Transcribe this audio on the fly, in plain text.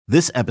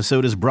This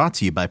episode is brought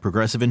to you by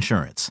Progressive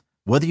Insurance.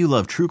 Whether you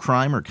love true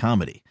crime or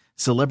comedy,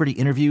 celebrity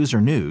interviews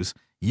or news,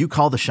 you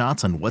call the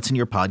shots on what's in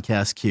your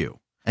podcast queue.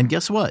 And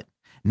guess what?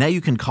 Now you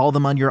can call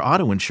them on your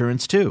auto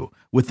insurance too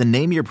with the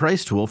Name Your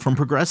Price tool from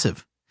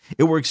Progressive.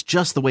 It works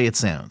just the way it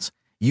sounds.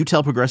 You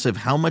tell Progressive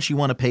how much you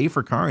want to pay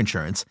for car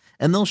insurance,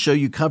 and they'll show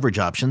you coverage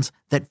options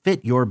that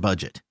fit your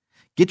budget.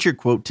 Get your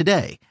quote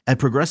today at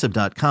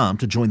Progressive.com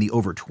to join the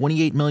over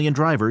 28 million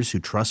drivers who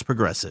trust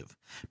Progressive.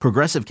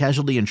 Progressive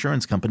Casualty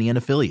Insurance Company and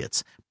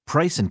Affiliates.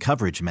 Price and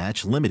coverage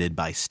match limited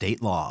by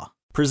state law.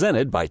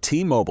 Presented by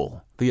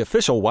T-Mobile, the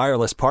official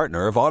wireless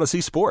partner of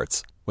Odyssey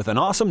Sports. With an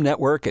awesome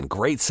network and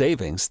great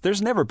savings,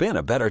 there's never been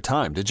a better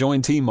time to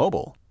join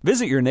T-Mobile.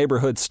 Visit your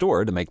neighborhood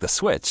store to make the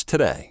switch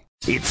today.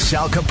 It's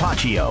Sal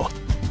Capaccio.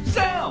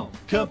 Sal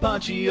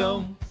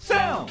Capaccio.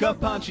 Sal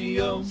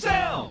Capaccio.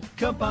 Sal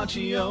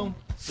Capaccio.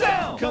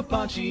 Sal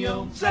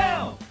Capaccio.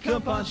 Sal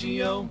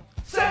Capaccio.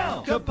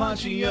 Sal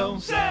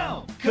Capaccio.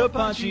 Sal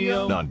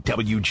Capaccio. On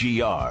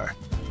WGR.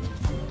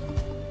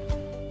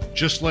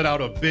 Just let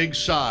out a big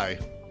sigh.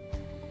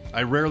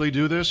 I rarely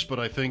do this, but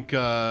I think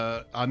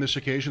on this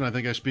occasion, I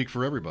think I speak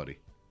for everybody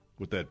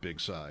with that big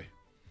sigh.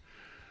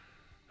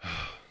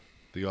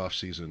 The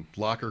off-season,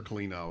 locker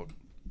clean out.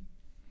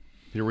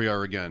 Here we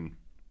are again.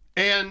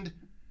 And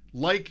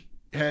like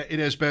it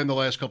has been the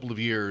last couple of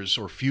years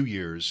or few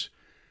years,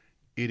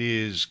 it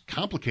is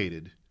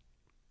complicated,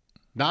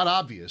 not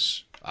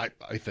obvious,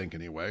 I think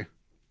anyway.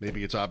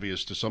 Maybe it's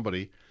obvious to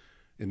somebody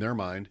in their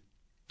mind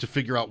to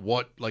figure out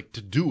what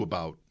to do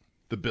about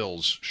the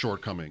Bills'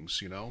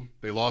 shortcomings. You know,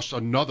 they lost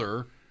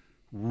another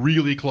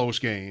really close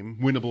game,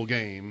 winnable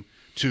game,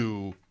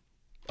 to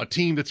a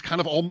team that's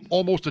kind of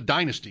almost a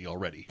dynasty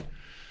already.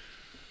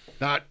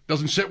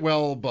 Doesn't sit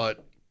well,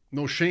 but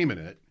no shame in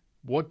it.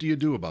 What do you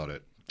do about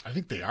it? I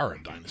think they are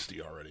a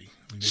dynasty already.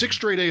 6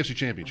 straight AFC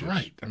championships.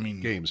 Right. I mean,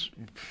 games.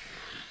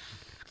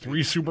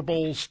 3 Super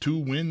Bowls, 2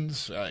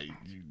 wins.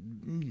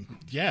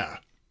 Yeah.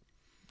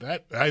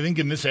 That, I think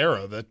in this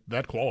era,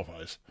 that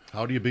qualifies.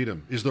 How do you beat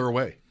them? Is there a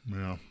way?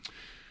 Yeah.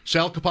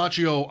 Sal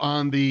Capaccio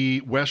on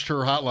the West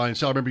Her hotline.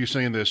 Sal, I remember you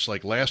saying this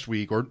last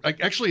week, or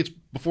actually it's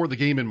before the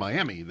game in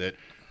Miami, that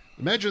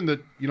imagine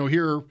that,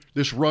 here,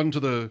 this run to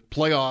the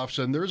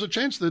playoffs, and there's a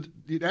chance that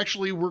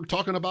actually we're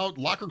talking about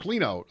locker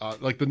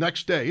cleanout, the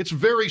next day. It's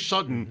very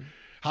sudden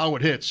how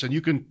it hits, and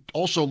you can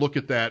also look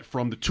at that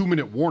from the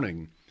 2-minute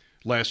warning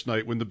last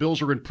night when the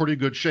Bills are in pretty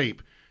good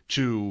shape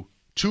to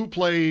 2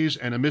 plays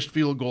and a missed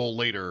field goal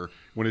later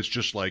when it's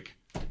just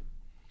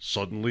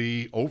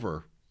suddenly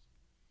over.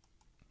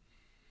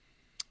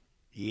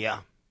 Yeah,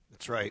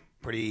 that's right.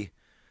 Pretty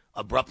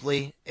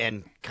abruptly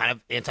and kind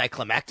of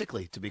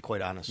anticlimactically, to be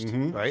quite honest,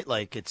 right?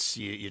 It's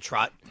you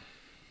trot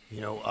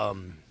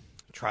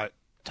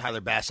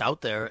Tyler Bass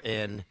out there,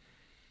 and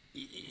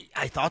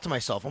I thought to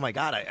myself, oh my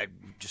God,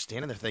 I'm just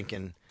standing there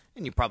thinking,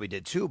 and you probably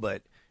did too,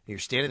 but you're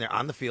standing there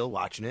on the field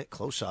watching it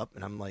close up,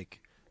 and I'm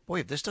like, boy,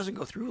 if this doesn't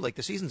go through,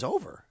 the season's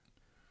over.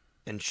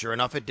 And sure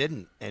enough, it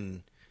didn't.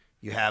 And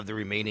you have the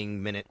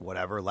remaining minute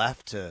whatever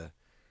left to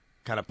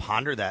kind of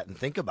ponder that and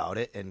think about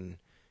it. And,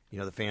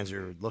 the fans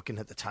are looking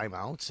at the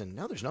timeouts, and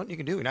no, there's nothing you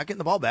can do. You're not getting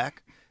the ball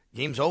back.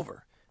 Game's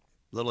over.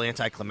 A little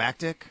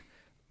anticlimactic,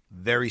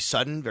 very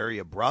sudden, very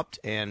abrupt,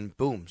 and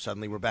boom,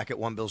 suddenly we're back at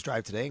one Bills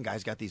drive today, and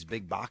guys got these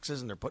big boxes,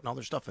 and they're putting all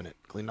their stuff in it,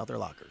 cleaning out their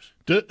lockers.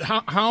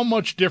 How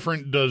much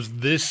different does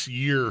this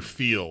year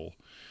feel,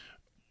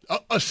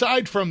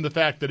 aside from the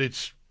fact that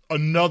it's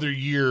another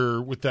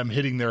year with them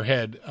hitting their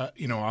head,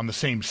 on the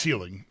same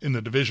ceiling in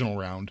the divisional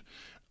round?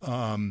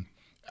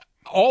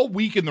 All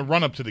week in the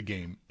run-up to the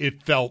game,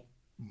 it felt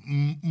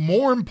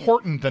more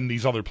important than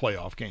these other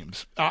playoff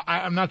games.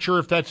 I'm not sure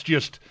if that's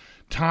just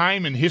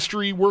time and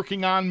history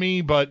working on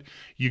me, but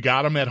you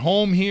got them at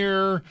home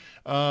here.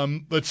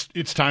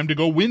 It's time to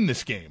go win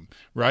this game,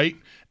 right?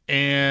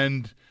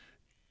 And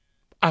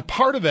a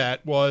part of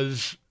that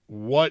was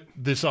what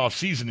this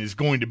offseason is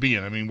going to be.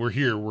 And I mean, we're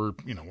here. We're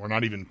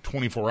not even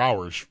 24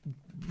 hours.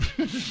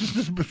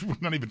 We're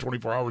not even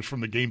 24 hours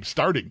from the game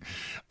starting,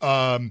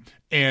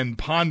 and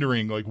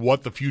pondering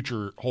what the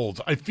future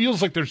holds. It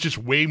feels like there's just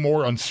way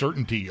more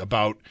uncertainty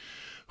about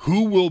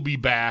who will be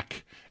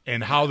back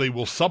and how they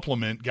will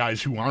supplement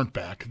guys who aren't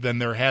back than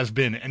there has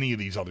been any of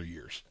these other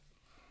years.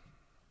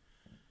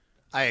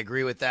 I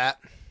agree with that.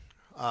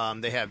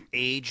 They have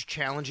age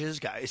challenges,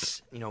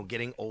 guys,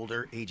 getting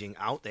older, aging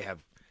out. They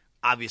have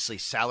obviously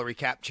salary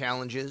cap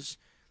challenges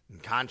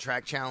and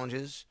contract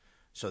challenges,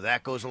 so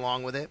that goes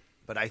along with it.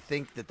 But I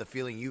think that the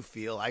feeling you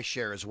feel, I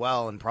share as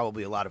well, and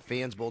probably a lot of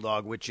fans,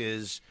 Bulldog, which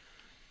is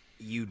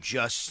you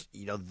just,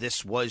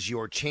 this was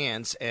your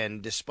chance.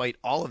 And despite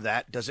all of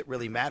that, does it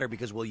really matter?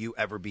 Because will you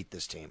ever beat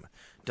this team?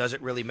 Does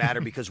it really matter?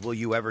 Because will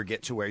you ever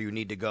get to where you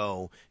need to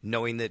go,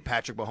 knowing that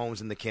Patrick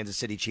Mahomes and the Kansas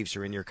City Chiefs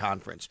are in your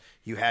conference?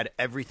 You had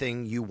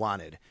everything you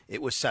wanted.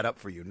 It was set up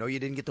for you. No, you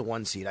didn't get the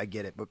 1 seed. I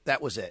get it. But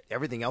that was it.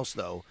 Everything else,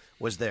 though,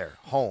 was there.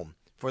 Home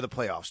for the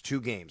playoffs,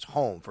 2 games.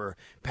 Home for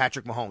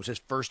Patrick Mahomes, his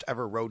first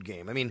ever road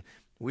game. I mean,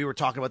 We were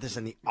talking about this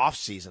in the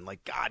offseason.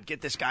 Like, God,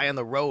 get this guy on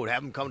the road.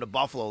 Have him come to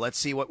Buffalo. Let's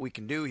see what we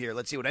can do here.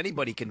 Let's see what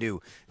anybody can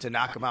do to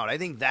knock him out. I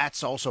think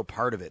that's also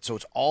part of it. So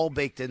it's all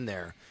baked in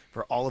there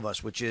for all of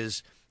us, which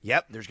is,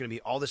 yep, there's going to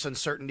be all this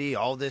uncertainty,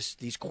 all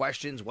these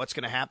questions, what's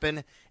going to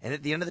happen. And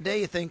at the end of the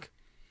day, you think,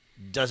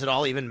 does it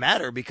all even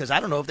matter? Because I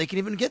don't know if they can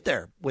even get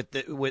there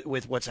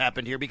with what's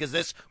happened here, because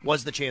this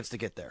was the chance to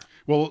get there.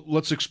 Well,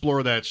 let's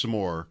explore that some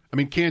more. I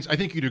mean, I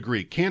think you'd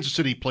agree. Kansas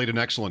City played an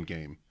excellent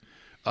game.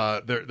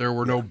 There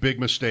were no big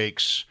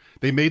mistakes.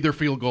 They made their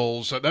field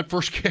goals. That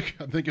first kick,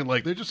 I'm thinking,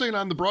 like, they're just saying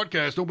on the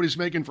broadcast, nobody's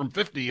making from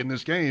 50 in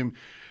this game.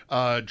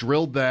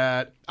 Drilled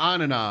that,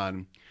 on and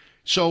on.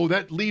 So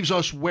that leaves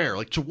us where?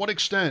 Like, to what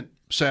extent,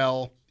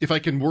 Sal, if I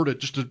can word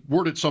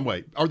it some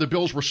way, are the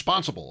Bills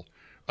responsible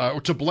or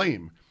to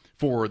blame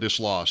for this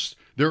loss?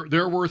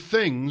 There were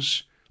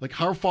things, like,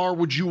 how far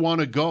would you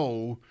want to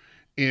go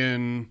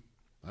in,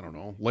 I don't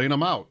know, laying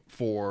them out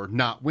for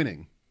not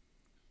winning?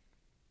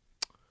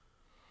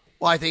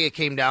 Well, I think it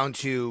came down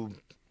to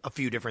a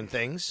few different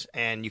things,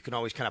 and you can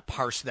always kind of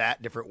parse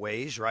that different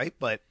ways, right?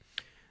 But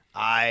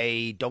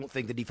I don't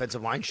think the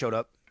defensive line showed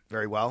up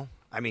very well.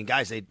 I mean,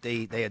 guys,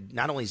 they had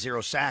not only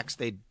 0 sacks,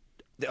 they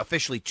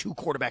officially 2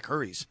 quarterback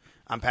hurries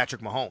on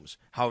Patrick Mahomes.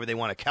 However they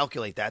want to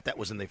calculate that, that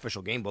was in the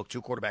official game book,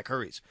 2 quarterback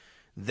hurries.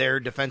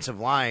 Their defensive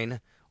line,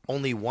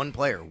 only one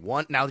player.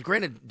 Now,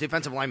 granted,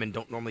 defensive linemen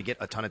don't normally get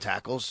a ton of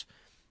tackles,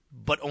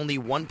 but only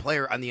one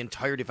player on the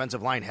entire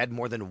defensive line had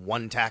more than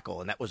 1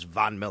 tackle, and that was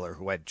Von Miller,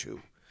 who had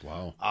 2.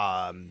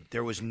 Wow.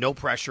 There was no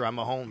pressure on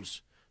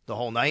Mahomes the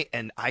whole night,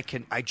 and I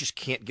just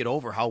can't get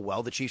over how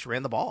well the Chiefs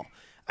ran the ball.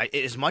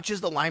 As much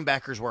as the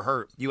linebackers were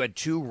hurt, you had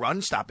 2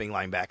 run-stopping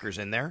linebackers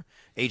in there,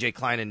 A.J.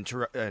 Klein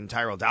and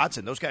Tyrell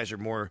Dodson. Those guys are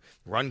more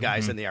run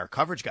guys than they are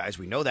coverage guys.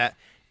 We know that.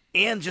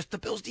 And just the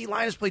Bills'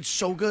 D-line has played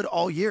so good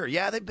all year.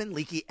 Yeah, they've been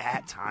leaky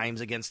at times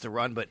against the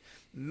run, but,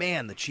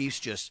 man, the Chiefs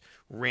just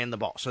ran the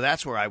ball. So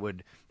that's where I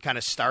would kind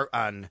of start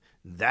on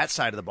that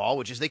side of the ball,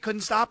 which is they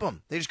couldn't stop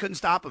them. They just couldn't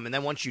stop them. And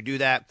then once you do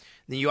that,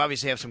 then you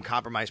obviously have some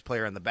compromised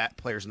players in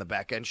the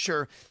back end.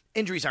 Sure,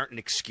 injuries aren't an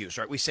excuse,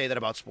 right? We say that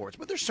about sports,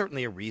 but there's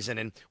certainly a reason.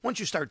 And once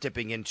you start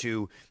dipping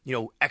into,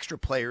 extra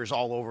players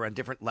all over on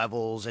different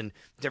levels and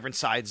different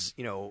sides,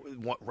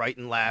 right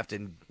and left,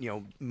 and,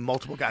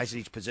 multiple guys at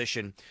each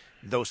position,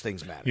 those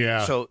things matter.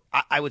 Yeah. So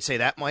I would say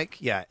that, Mike.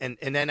 Yeah. And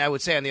then I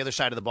would say on the other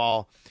side of the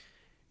ball,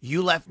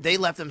 they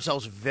left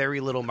themselves very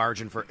little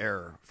margin for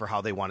error for how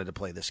they wanted to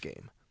play this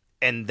game.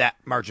 And that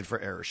margin for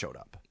error showed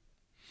up.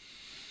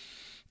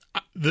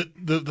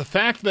 The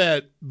fact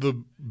that the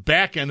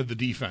back end of the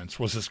defense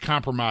was as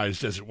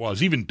compromised as it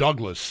was, even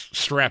Douglas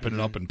strapping it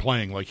up and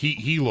playing, like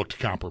he looked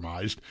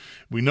compromised.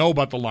 We know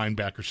about the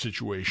linebacker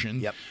situation.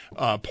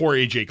 Yep. Poor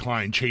A.J.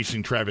 Klein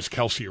chasing Travis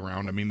Kelce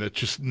around. I mean, that's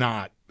just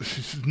not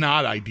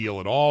ideal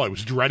at all. I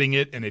was dreading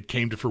it, and it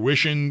came to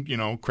fruition.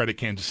 Credit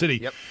Kansas City.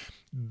 Yep.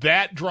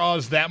 That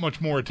draws that much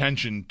more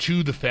attention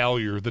to the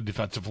failure of the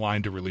defensive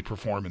line to really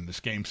perform in this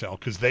game, Sal,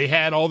 because they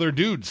had all their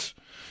dudes,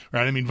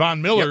 right? I mean,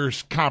 Von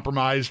Miller's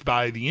compromised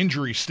by the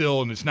injury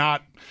still, and it's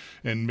not,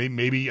 and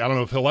maybe I don't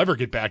know if he'll ever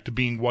get back to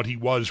being what he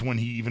was when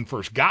he even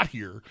first got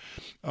here.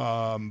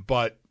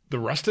 But the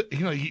rest of,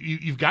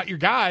 you've got your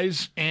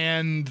guys,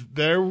 and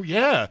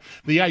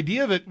the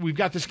idea that we've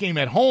got this game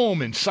at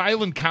home and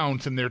silent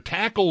counts and their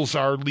tackles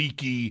are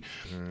leaky,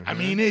 I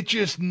mean, it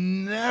just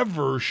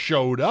never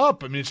showed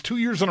up. I mean, it's 2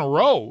 years in a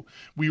row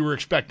we were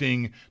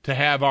expecting to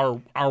have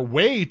our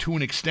way to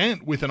an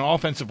extent with an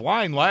offensive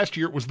line. Last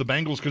year it was the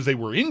Bengals because they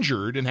were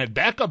injured and had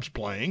backups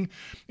playing,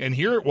 and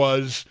here it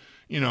was,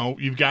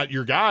 you've got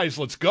your guys,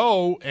 let's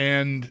go,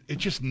 and it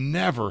just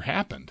never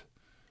happened.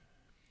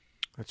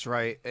 That's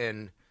right,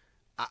 and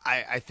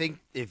I think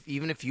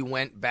even if you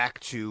went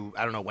back to,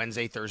 I don't know,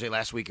 Wednesday, Thursday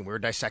last week, and we were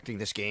dissecting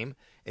this game,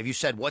 if you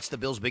said, what's the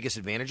Bills' biggest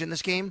advantage in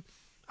this game?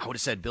 I would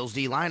have said Bills'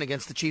 D-line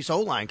against the Chiefs'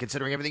 O-line,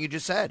 considering everything you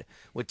just said.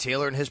 With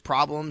Taylor and his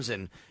problems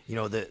and,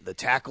 the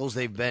tackles,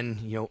 they've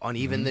been,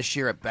 uneven this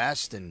year at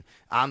best, and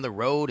on the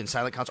road and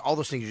silent counts, all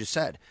those things you just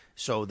said.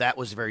 So that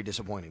was very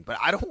disappointing. But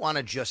I don't want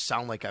to just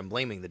sound like I'm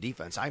blaming the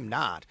defense. I'm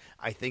not.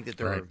 I think that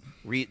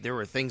there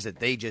were things that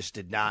they just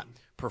did not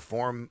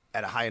perform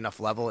at a high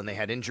enough level, and they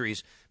had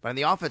injuries. But on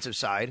the offensive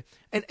side,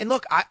 and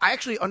look, I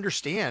actually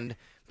understand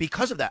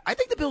because of that. I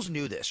think the Bills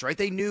knew this, right?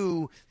 They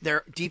knew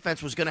their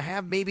defense was going to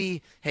have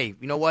maybe, hey,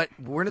 you know what?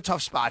 We're in a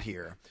tough spot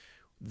here.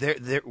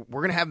 We're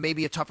going to have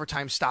maybe a tougher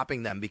time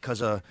stopping them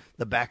because of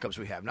the backups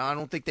we have. Now, I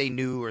don't think they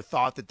knew or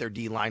thought that their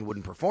D-line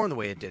wouldn't perform the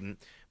way it didn't,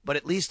 but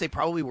at least they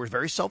probably were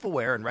very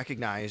self-aware and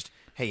recognized,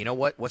 hey, you know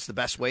what? What's the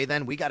best way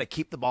then? We got to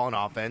keep the ball in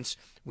offense.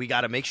 We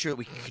got to make sure that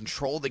we can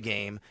control the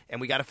game, and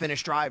we got to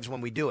finish drives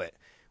when we do it.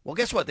 Well,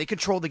 guess what? They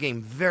controlled the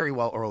game very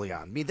well early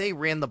on. I mean, they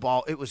ran the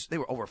ball. They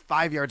were over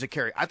 5 yards a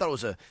carry. I thought it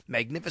was a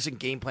magnificent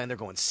game plan. They're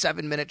going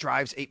 7-minute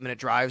drives, 8-minute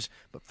drives.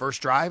 But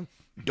first drive,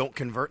 don't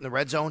convert in the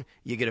red zone,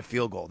 you get a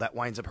field goal. That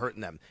winds up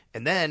hurting them.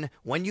 And then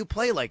when you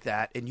play like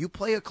that and you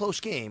play a close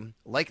game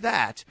like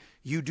that,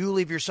 you do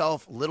leave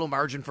yourself little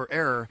margin for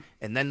error.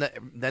 And then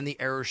the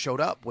errors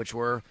showed up, which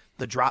were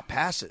the drop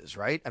passes,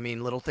 right? I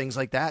mean, little things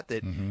like that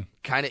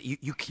kind of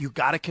you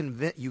got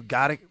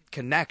to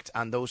connect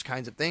on those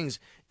kinds of things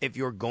if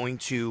you're going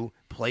to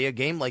play a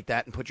game like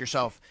that and put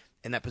yourself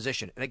in that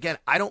position. And again,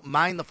 I don't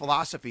mind the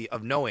philosophy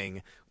of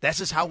knowing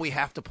this is how we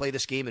have to play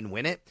this game and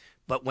win it.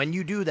 But when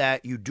you do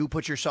that, you do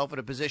put yourself in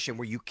a position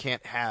where you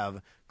can't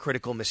have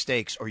critical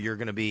mistakes or you're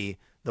going to be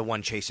the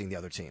one chasing the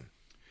other team.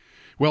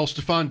 Well,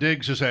 Stephon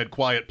Diggs has had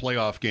quiet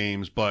playoff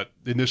games, but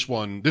in this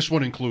one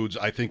includes,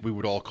 I think we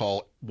would all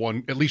call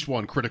at least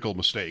one critical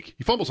mistake.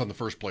 He fumbles on the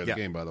first play of the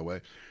game, by the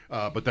way,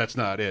 but that's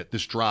not it.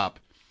 This drop.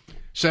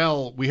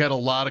 Sal, we had a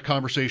lot of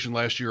conversation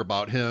last year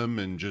about him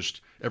and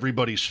just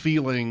everybody's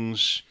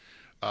feelings.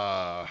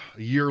 A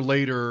year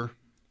later,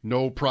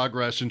 no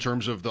progress in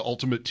terms of the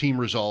ultimate team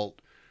result.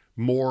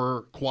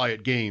 More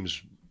quiet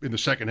games in the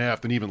second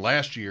half than even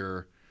last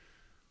year.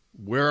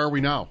 Where are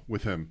we now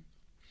with him?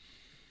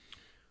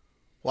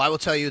 Well, I will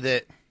tell you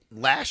that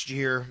last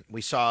year we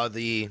saw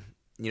the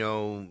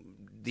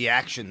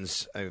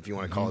actions, if you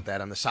want to call it that,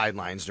 on the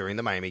sidelines during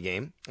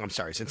the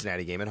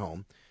Cincinnati game at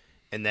home.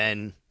 And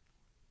then,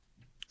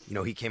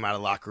 he came out of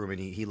the locker room and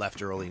he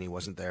left early and he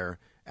wasn't there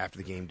after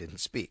the game, didn't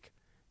speak.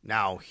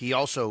 Now, he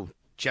also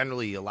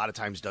generally a lot of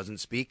times doesn't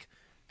speak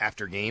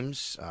after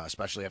games,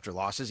 especially after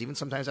losses, even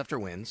sometimes after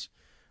wins.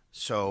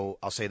 So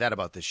I'll say that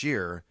about this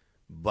year.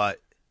 But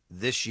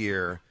this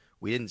year,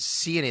 we didn't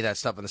see any of that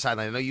stuff on the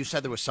sideline. I know you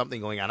said there was something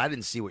going on. I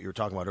didn't see what you were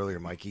talking about earlier,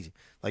 Mike. He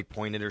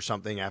pointed or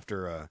something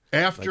after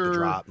the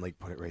drop and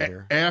put it right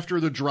here. After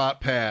the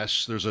drop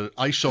pass, there's an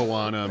ISO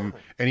on him,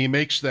 and he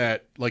makes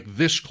that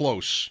this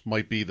close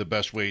might be the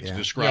best way to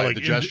describe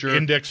the gesture.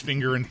 Index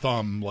finger and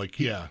thumb,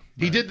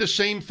 He did the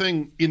same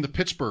thing in the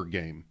Pittsburgh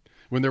game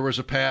when there was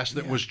a pass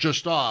that was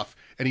just off,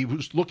 and he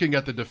was looking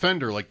at the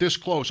defender this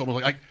close,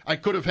 almost like I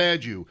could have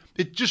had you.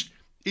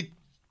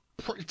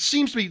 It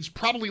seems to me it's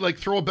probably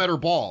throw a better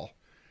ball,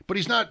 but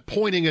he's not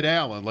pointing at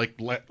Allen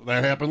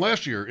that happened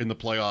last year in the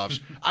playoffs.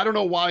 I don't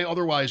know why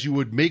otherwise you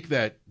would make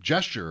that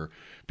gesture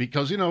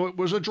because, it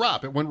was a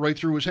drop. It went right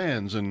through his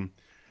hands, and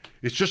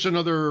it's just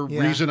another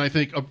reason I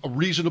think a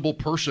reasonable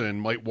person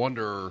might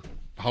wonder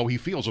how he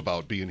feels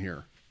about being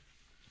here.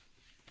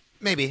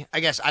 Maybe.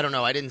 I guess. I don't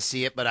know. I didn't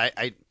see it, but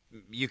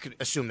you could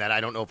assume that.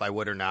 I don't know if I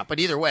would or not. But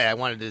either way, I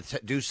wanted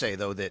to say,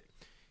 though, that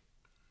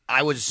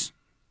I was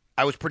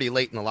pretty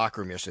late in the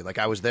locker room yesterday.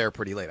 I was there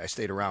pretty late. I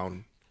stayed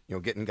around,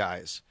 getting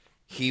guys.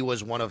 He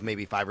was one of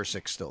maybe 5 or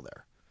 6 still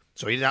there.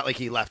 So he's not like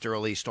he left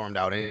early, stormed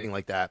out, anything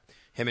like that.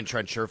 Him and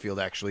Trent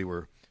Sherfield actually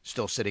were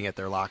still sitting at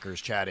their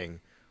lockers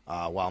chatting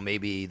while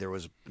maybe there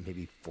was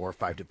 4 or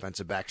 5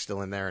 defensive backs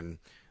still in there. And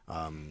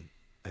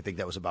I think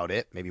that was about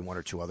it, maybe 1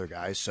 or 2 other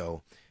guys.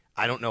 So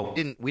I don't know.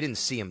 We didn't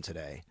see him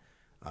today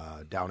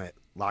down at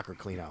locker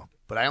cleanout.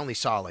 But I only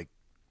saw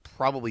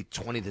probably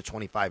 20 to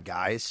 25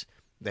 guys.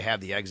 They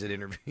have the exit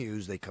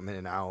interviews. They come in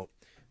and out.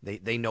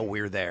 They know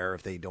we're there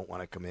if they don't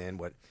want to come in.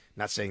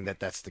 Not saying that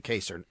that's the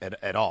case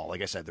at all.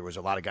 Like I said, there was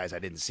a lot of guys I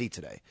didn't see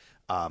today.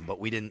 But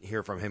we didn't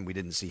hear from him. We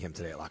didn't see him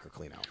today at locker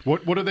cleanout.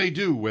 What do they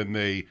do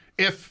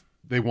if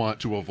they want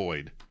to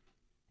avoid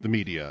the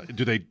media?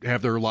 Do they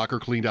have their locker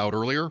cleaned out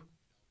earlier?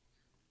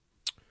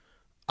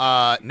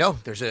 No.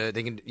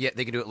 They can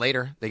do it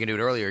later. They can do it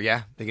earlier.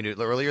 Yeah, they can do it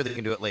earlier. They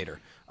can do it later.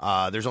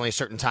 There's only a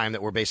certain time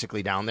that we're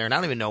basically down there. And I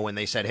don't even know when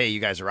they said, hey, you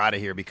guys are out of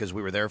here because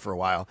we were there for a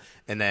while.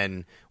 And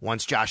then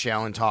once Josh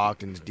Allen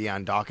talked and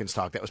Deion Dawkins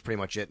talked, that was pretty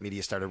much it.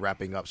 Media started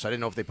wrapping up. So I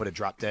didn't know if they put a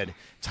drop-dead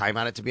time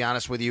on it, to be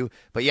honest with you.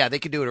 But, yeah, they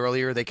could do it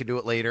earlier. They could do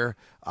it later.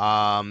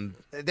 That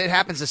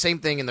happens the same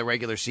thing in the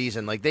regular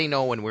season. They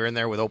know when we're in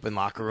there with open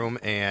locker room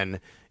and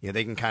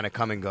they can kind of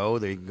come and go.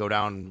 They can go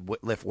down,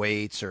 lift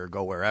weights or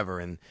go wherever,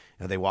 and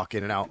they walk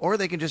in and out. Or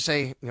they can just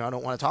say, I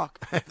don't want to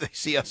talk. If they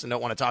see us and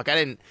don't want to talk. I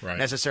didn't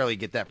necessarily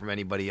get that from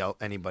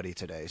anybody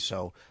today.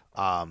 So,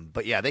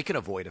 but yeah, they can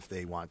avoid if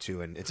they want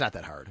to, and it's not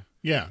that hard.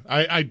 Yeah,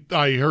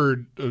 I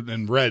heard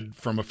and read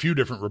from a few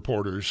different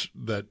reporters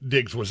that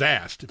Diggs was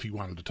asked if he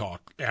wanted to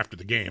talk after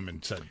the game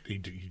and said he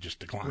just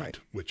declined,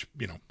 which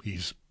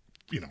he's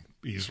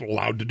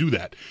allowed to do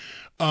that.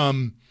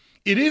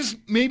 It is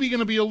maybe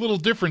going to be a little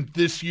different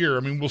this year. I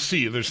mean, we'll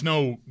see. There's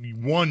no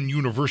one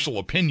universal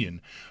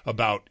opinion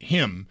about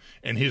him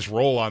and his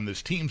role on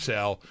this team,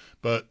 Sal.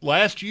 But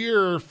last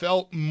year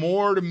felt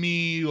more to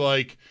me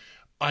like,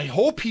 I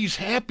hope he's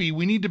happy.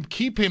 We need to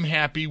keep him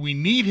happy. We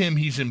need him.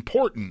 He's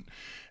important.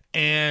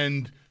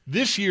 And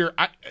this year,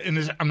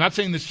 I'm not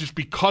saying this just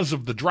because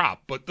of the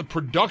drop, but the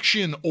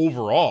production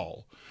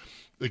overall,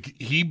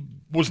 he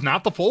was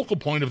not the focal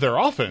point of their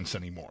offense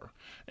anymore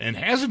and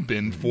hasn't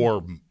been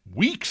for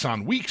weeks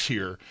on weeks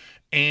here,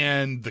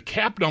 and the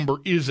cap number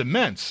is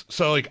immense.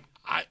 So,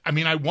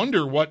 I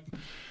wonder what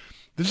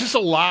There's just a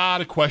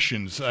lot of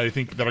questions, I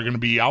think, that are going to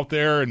be out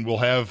there, and we'll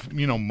have,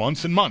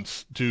 months and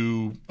months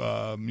to,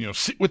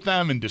 sit with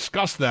them and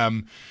discuss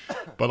them.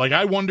 But,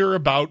 I wonder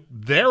about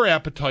their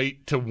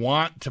appetite to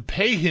want to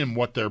pay him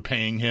what they're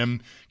paying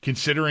him,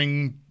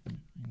 considering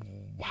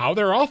how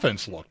their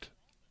offense looked.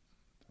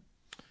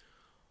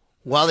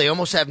 Well, they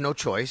almost have no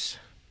choice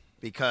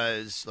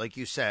because, like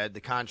you said,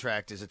 the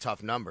contract is a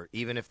tough number.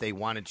 Even if they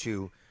wanted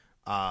to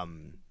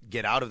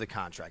get out of the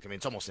contract,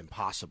 it's almost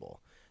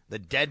impossible. The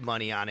dead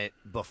money on it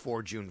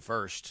before June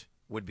 1st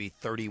would be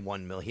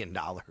 $31 million.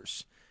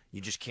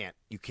 You just can't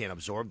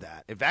absorb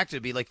that. In fact,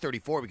 it'd be like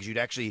 34 because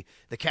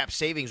the cap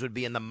savings would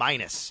be in the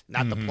minus,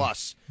 not the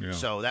plus. Yeah.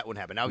 So that wouldn't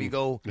happen. Now, if you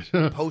go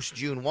post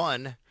June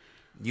 1,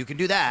 you can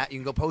do that. You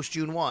can go post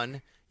June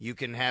 1. You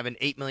can have an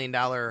 $8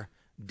 million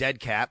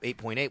dead cap,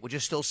 8.8, which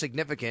is still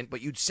significant,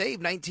 but you'd save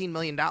 $19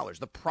 million.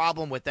 The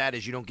problem with that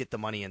is you don't get the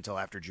money until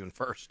after June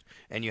 1st,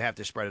 and you have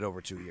to spread it over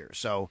 2 years.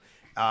 So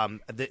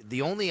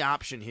the only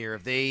option here,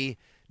 if they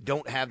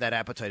don't have that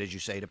appetite, as you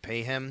say, to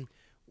pay him,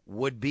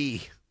 would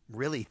be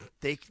really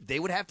they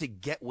would have to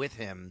get with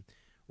him,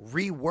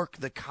 rework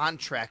the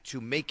contract to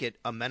make it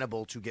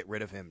amenable to get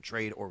rid of him,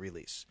 trade or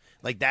release.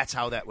 That's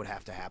how that would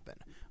have to happen.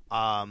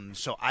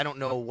 So I don't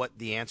know what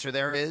the answer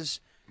there is,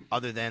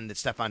 other than that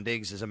Stefan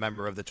Diggs is a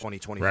member of the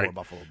 2024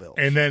 Buffalo Bills.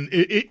 And then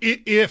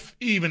if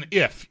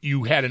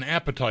you had an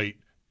appetite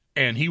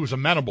and he was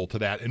amenable to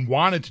that and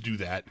wanted to do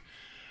that,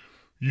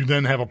 you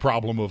then have a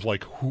problem of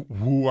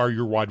who are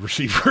your wide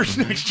receivers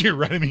next year,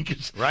 right?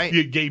 Because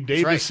Gabe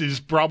Davis is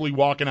probably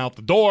walking out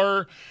the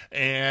door,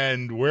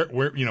 and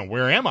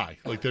where am I?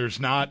 There's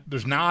not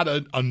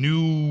a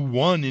new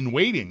one in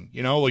waiting.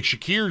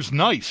 Shakir's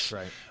nice,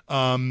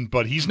 right?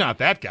 But he's not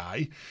that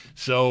guy.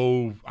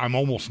 So I'm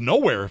almost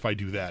nowhere if I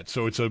do that.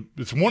 So it's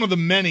one of the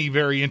many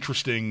very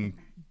interesting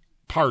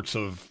parts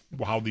of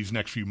how these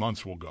next few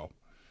months will go.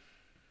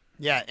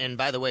 Yeah, and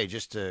by the way,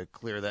 just to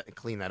clear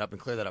that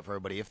up for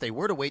everybody, if they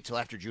were to wait till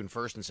after June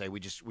 1st and say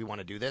we want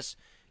to do this,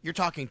 you're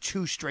talking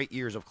 2 straight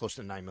years of close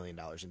to $9 million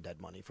in dead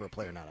money for a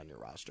player not on your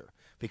roster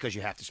because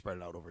you have to spread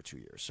it out over 2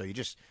 years. So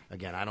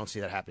I don't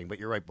see that happening. But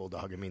you're right,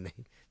 Bulldog.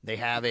 They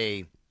have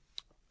a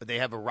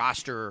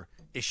roster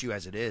issue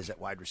as it is at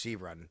wide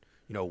receiver on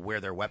where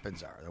their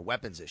weapons are, their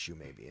weapons issue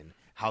maybe, and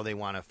how they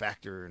want to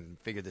factor and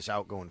figure this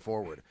out going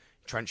forward.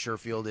 Trent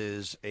Sherfield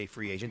is a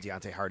free agent.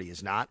 Deontay Hardy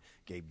is not.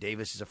 Gabe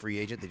Davis is a free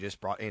agent. They just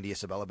brought Andy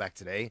Isabella back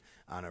today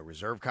on a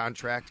reserve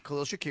contract.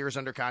 Khalil Shakir is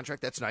under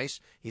contract. That's nice.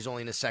 He's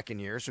only in his second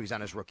year, so he's on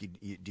his rookie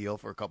deal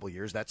for a couple of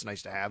years. That's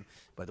nice to have.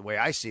 But the way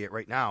I see it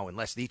right now,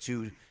 unless these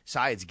two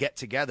sides get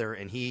together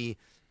and he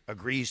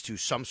agrees to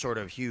some sort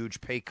of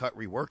huge pay cut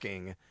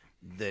reworking,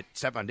 that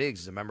Stefan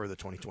Diggs is a member of the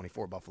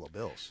 2024 Buffalo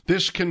Bills.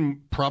 This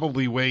can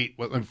probably wait.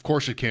 Well, of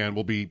course it can.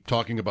 We'll be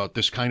talking about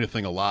this kind of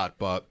thing a lot,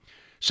 but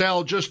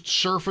Sal, just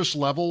surface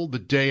level, the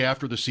day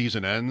after the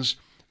season ends,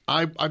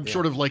 I'm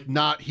sort of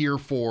not here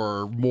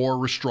for more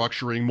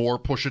restructuring, more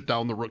push it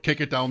down the road,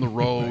 kick it down the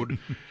road.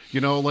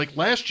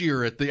 Last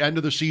year at the end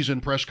of the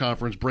season press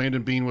conference,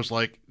 Brandon Beane was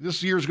like,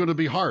 this year's going to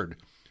be hard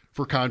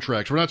for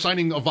contracts. We're not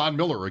signing a Von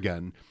Miller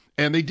again.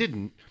 And they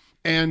didn't.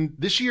 And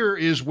this year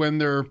is when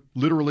they're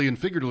literally and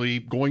figuratively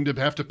going to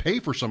have to pay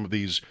for some of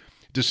these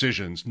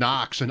decisions.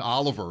 Knox and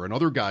Oliver and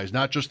other guys,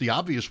 not just the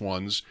obvious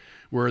ones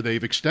where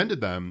they've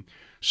extended them.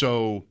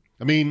 So,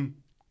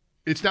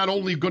 it's not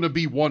only going to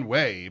be one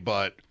way,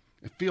 but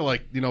I feel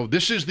like,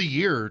 this is the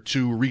year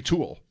to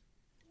retool.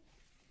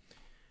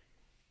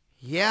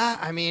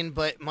 Yeah,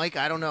 but Mike,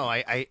 I don't know.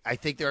 I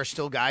think there are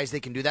still guys they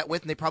can do that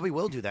with, and they probably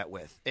will do that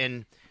with.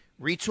 And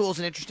retool is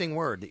an interesting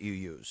word that you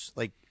use.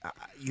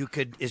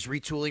 Is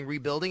retooling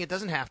rebuilding? It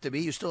doesn't have to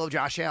be. You still have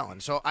Josh Allen.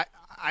 So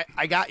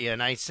I got you,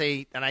 and I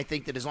think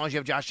that as long as you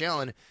have Josh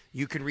Allen,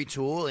 you can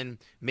retool, and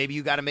maybe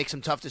you got to make some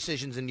tough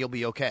decisions, and you'll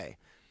be okay.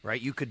 Right,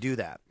 you could do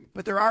that.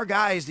 But there are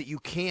guys that you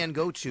can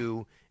go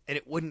to, and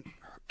it wouldn't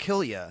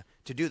kill you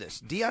to do this.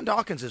 Deion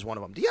Dawkins is one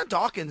of them. Deion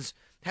Dawkins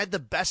had the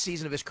best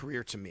season of his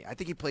career to me. I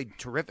think he played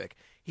terrific.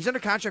 He's under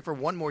contract for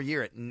one more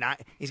year at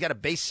he's got a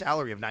base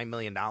salary of $9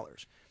 million.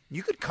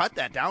 You could cut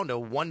that down to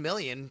 $1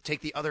 million,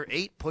 take the other $8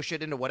 million, push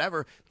it into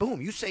whatever.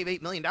 Boom, you save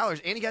 $8 million,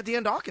 and you got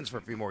Deion Dawkins for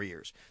a few more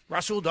years.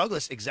 Rasul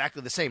Douglas,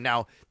 exactly the same.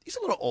 Now, he's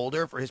a little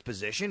older for his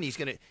position. He's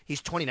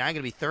 29, going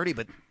to be 30,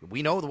 but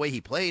we know the way he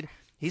played.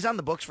 He's on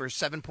the books for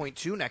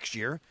 7.2 next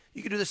year.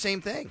 You could do the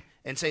same thing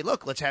and say,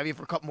 look, let's have you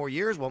for a couple more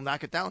years. We'll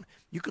knock it down.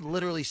 You could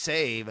literally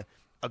save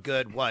a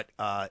good,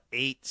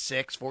 8,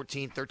 6,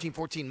 14, 13,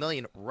 14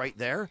 million right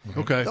there.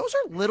 Okay. Those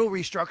are little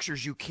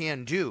restructures you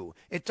can do.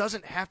 It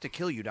doesn't have to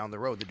kill you down the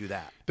road to do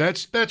that.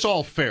 That's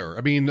all fair.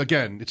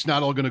 Again, it's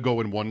not all going to go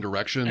in one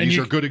direction. These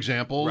are good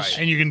examples. Right.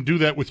 And you can do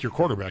that with your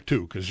quarterback,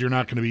 too, because you're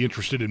not going to be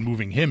interested in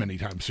moving him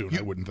anytime soon,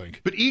 I wouldn't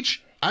think. But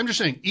I'm just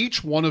saying,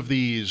 each one of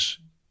these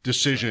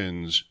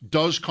decisions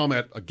does come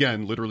at,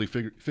 again, literally,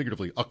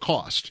 figuratively, a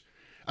cost.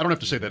 I don't have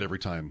to say that every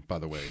time, by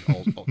the way.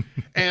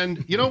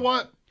 And you know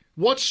what?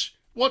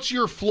 What's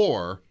your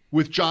floor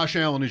with Josh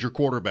Allen as your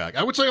quarterback.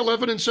 I would say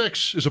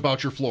 11-6 is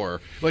about your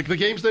floor. Like the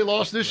games they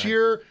lost this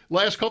year,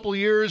 last couple of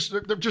years,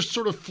 they're just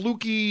sort of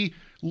fluky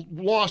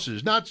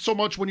losses. Not so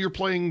much when you're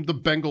playing the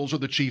Bengals or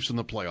the Chiefs in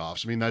the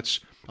playoffs. I mean, that's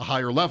a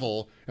higher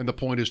level, and the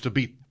point is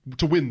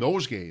to win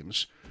those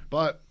games.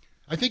 But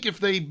I think if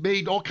they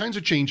made all kinds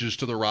of changes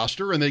to the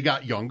roster and they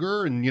got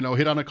younger and,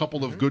 hit on a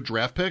couple of good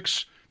draft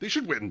picks, they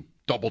should win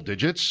double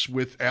digits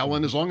with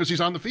Allen as long as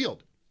he's on the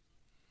field.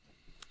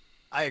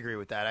 I agree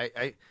with that.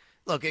 I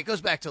look, it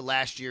goes back to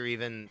last year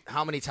even.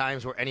 How many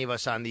times were any of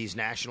us on these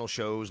national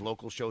shows,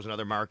 local shows in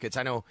other markets?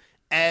 I know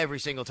every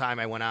single time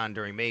I went on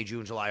during May,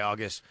 June, July,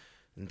 August,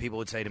 and people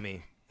would say to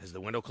me, is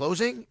the window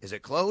closing? Is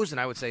it closed? And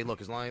I would say,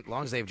 look, as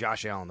long as they have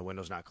Josh Allen, the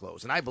window's not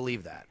closed. And I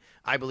believe that.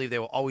 I believe they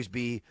will always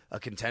be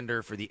a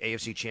contender for the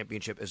AFC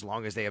Championship as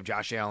long as they have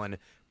Josh Allen,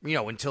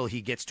 until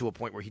he gets to a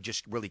point where he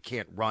just really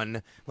can't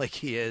run like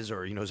he is,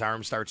 or, his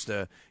arm starts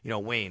to,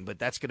 wane. But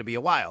that's going to be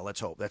a while,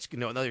 let's hope. That's,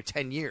 another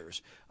 10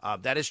 years.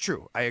 That is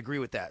true. I agree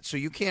with that. So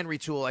you can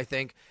retool, I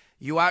think.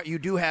 You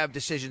do have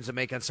decisions to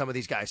make on some of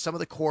these guys, some of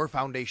the core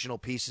foundational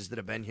pieces that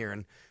have been here,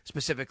 and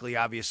specifically,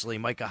 obviously,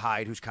 Micah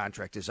Hyde, whose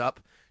contract is up,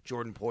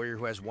 Jordan Poyer,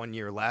 who has 1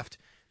 year left.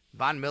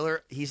 Von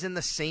Miller, he's in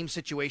the same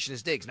situation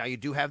as Diggs. Now, you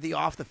do have the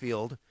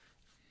off-the-field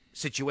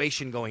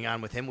situation going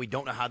on with him. We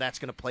don't know how that's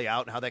going to play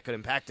out and how that could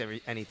impact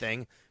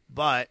anything,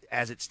 but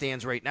as it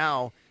stands right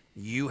now,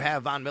 you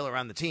have Von Miller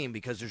on the team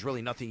because there's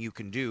really nothing you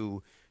can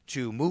do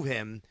to move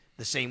him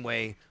the same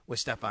way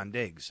with Stephon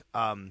Diggs.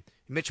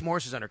 Mitch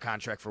Morse is under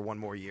contract for 1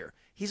 more year.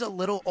 He's a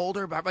little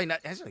older, but probably not.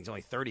 He's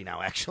only 30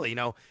 now, actually.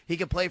 He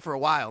could play for a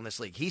while in this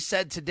league. He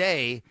said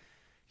today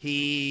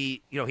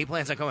he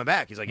plans on coming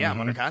back. He's like, I'm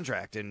under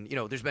contract. And,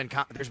 there's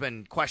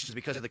been questions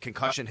because of the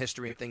concussion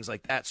history and things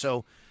like that.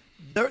 So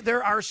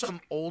there are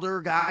some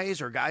older guys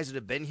or guys that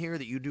have been here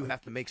that you do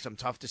have to make some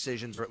tough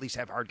decisions or at least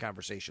have hard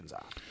conversations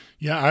on.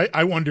 Yeah,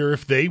 I wonder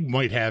if they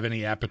might have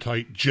any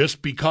appetite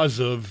just because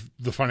of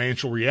the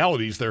financial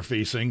realities they're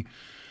facing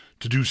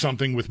to do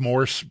something with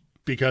Morse,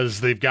 because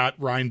they've got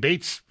Ryan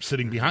Bates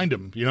sitting behind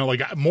him.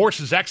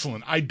 Morse is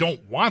excellent. I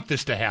don't want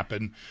this to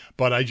happen,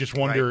 but I just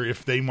wonder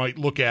if they might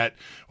look at,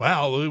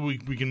 we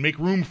can make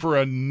room for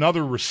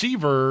another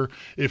receiver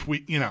if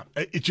we,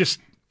 it just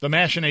the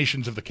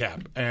machinations of the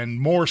cap. And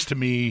Morse, to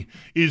me,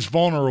 is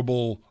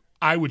vulnerable,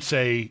 I would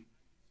say,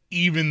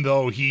 even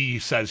though he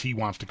says he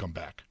wants to come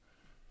back.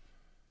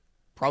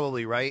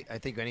 Probably right. I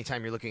think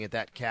anytime you're looking at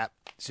that cap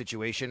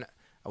situation,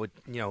 I would,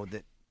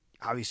 that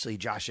obviously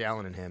Josh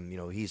Allen and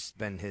him, he's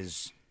been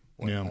his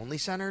only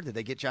center. Did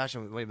they get Josh? It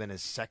might have been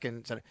his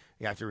second center.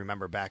 You have to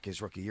remember back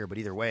his rookie year. But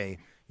either way,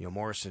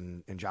 Morris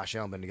and Josh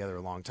Allen been together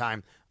a long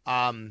time.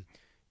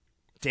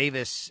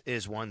 Davis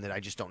is one that I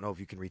just don't know if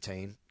you can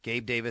retain.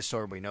 Gabe Davis, so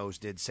everybody knows,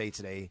 did say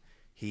today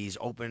he's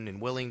open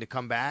and willing to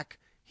come back.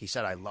 He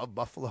said, I love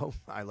Buffalo.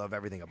 I love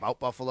everything about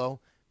Buffalo.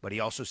 But he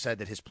also said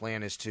that his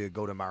plan is to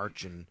go to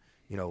March and,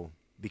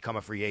 become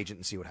a free agent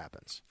and see what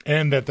happens.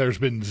 And that there's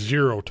been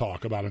zero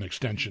talk about an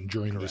extension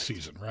during this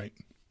season, right?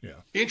 Yeah.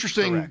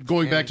 Interesting.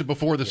 Going back to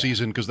before the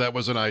season, because that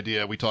was an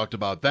idea we talked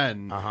about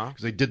then,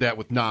 because they did that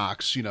with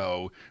Knox.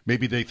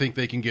 Maybe they think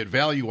they can get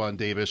value on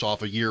Davis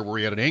off a year where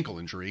he had an ankle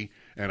injury,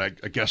 and I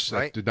guess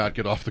that did not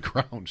get off the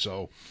ground.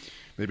 So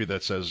maybe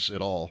that says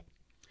it all.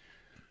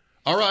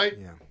 All right.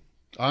 Yeah.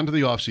 On to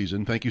the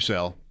offseason. Thank you,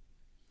 Sal.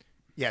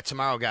 Yeah,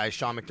 tomorrow, guys,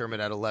 Sean McDermott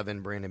at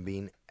 11, Brandon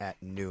Bean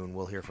at noon.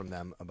 We'll hear from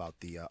them about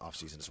the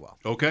offseason as well.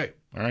 Okay.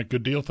 All right,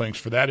 good deal. Thanks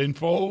for that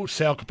info.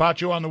 Sal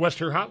Capaccio on the West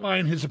Her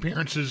Hotline. His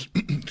appearances,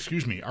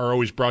 are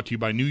always brought to you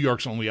by New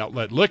York's only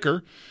outlet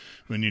liquor.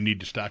 When you need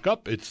to stock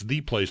up, it's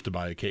the place to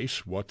buy a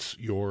case. What's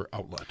your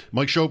outlet?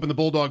 Mike Shope and the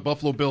Bulldog,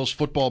 Buffalo Bills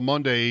Football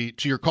Monday.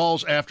 To your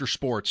calls after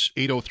sports,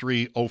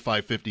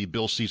 803-0550.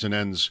 Bills season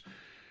ends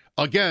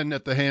again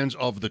at the hands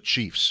of the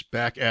Chiefs.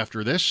 Back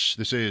after this.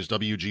 This is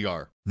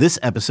WGR. This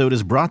episode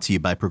is brought to you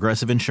by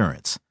Progressive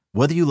Insurance.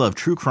 Whether you love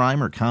true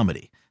crime or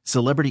comedy,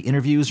 celebrity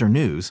interviews or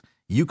news,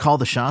 you call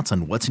the shots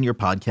on what's in your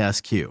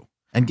podcast queue.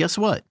 And guess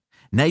what?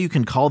 Now you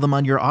can call them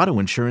on your auto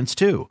insurance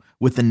too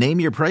with the Name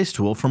Your Price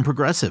tool from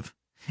Progressive.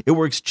 It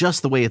works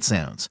just the way it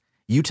sounds.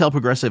 You tell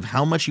Progressive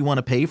how much you want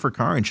to pay for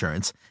car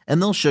insurance,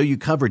 and they'll show you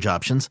coverage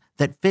options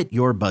that fit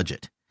your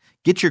budget.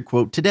 Get your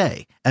quote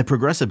today at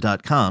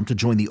Progressive.com to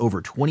join the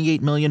over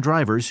 28 million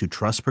drivers who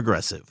trust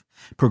Progressive.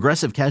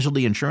 Progressive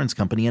Casualty Insurance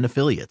Company and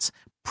Affiliates.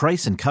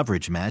 Price and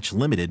coverage match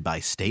limited by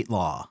state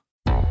law.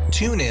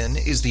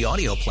 TuneIn is the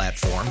audio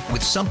platform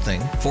with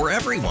something for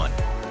everyone.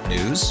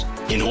 News.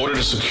 In order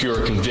to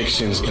secure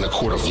convictions in a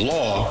court of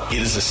law, it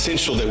is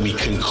essential that we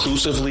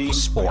conclusively.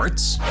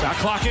 Sports. Got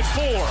clock at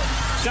 4.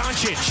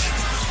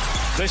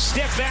 Doncic. The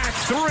step back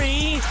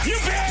 3. You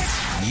bet.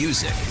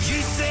 Music.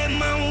 You set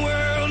my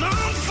world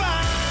on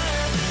fire.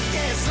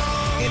 Yes,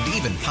 and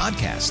even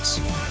podcasts.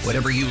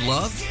 Whatever you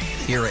love,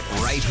 hear it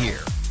right here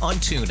on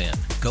TuneIn.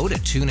 Go to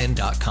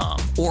TuneIn.com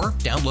or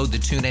download the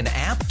TuneIn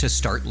app to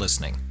start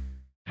listening.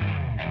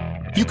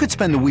 You could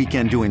spend the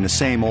weekend doing the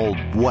same old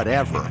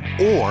whatever,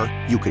 or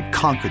you could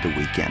conquer the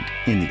weekend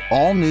in the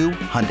all-new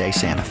Hyundai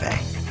Santa Fe.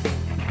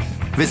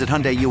 Visit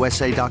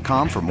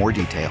HyundaiUSA.com for more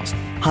details.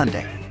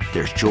 Hyundai,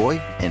 there's joy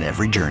in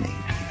every journey.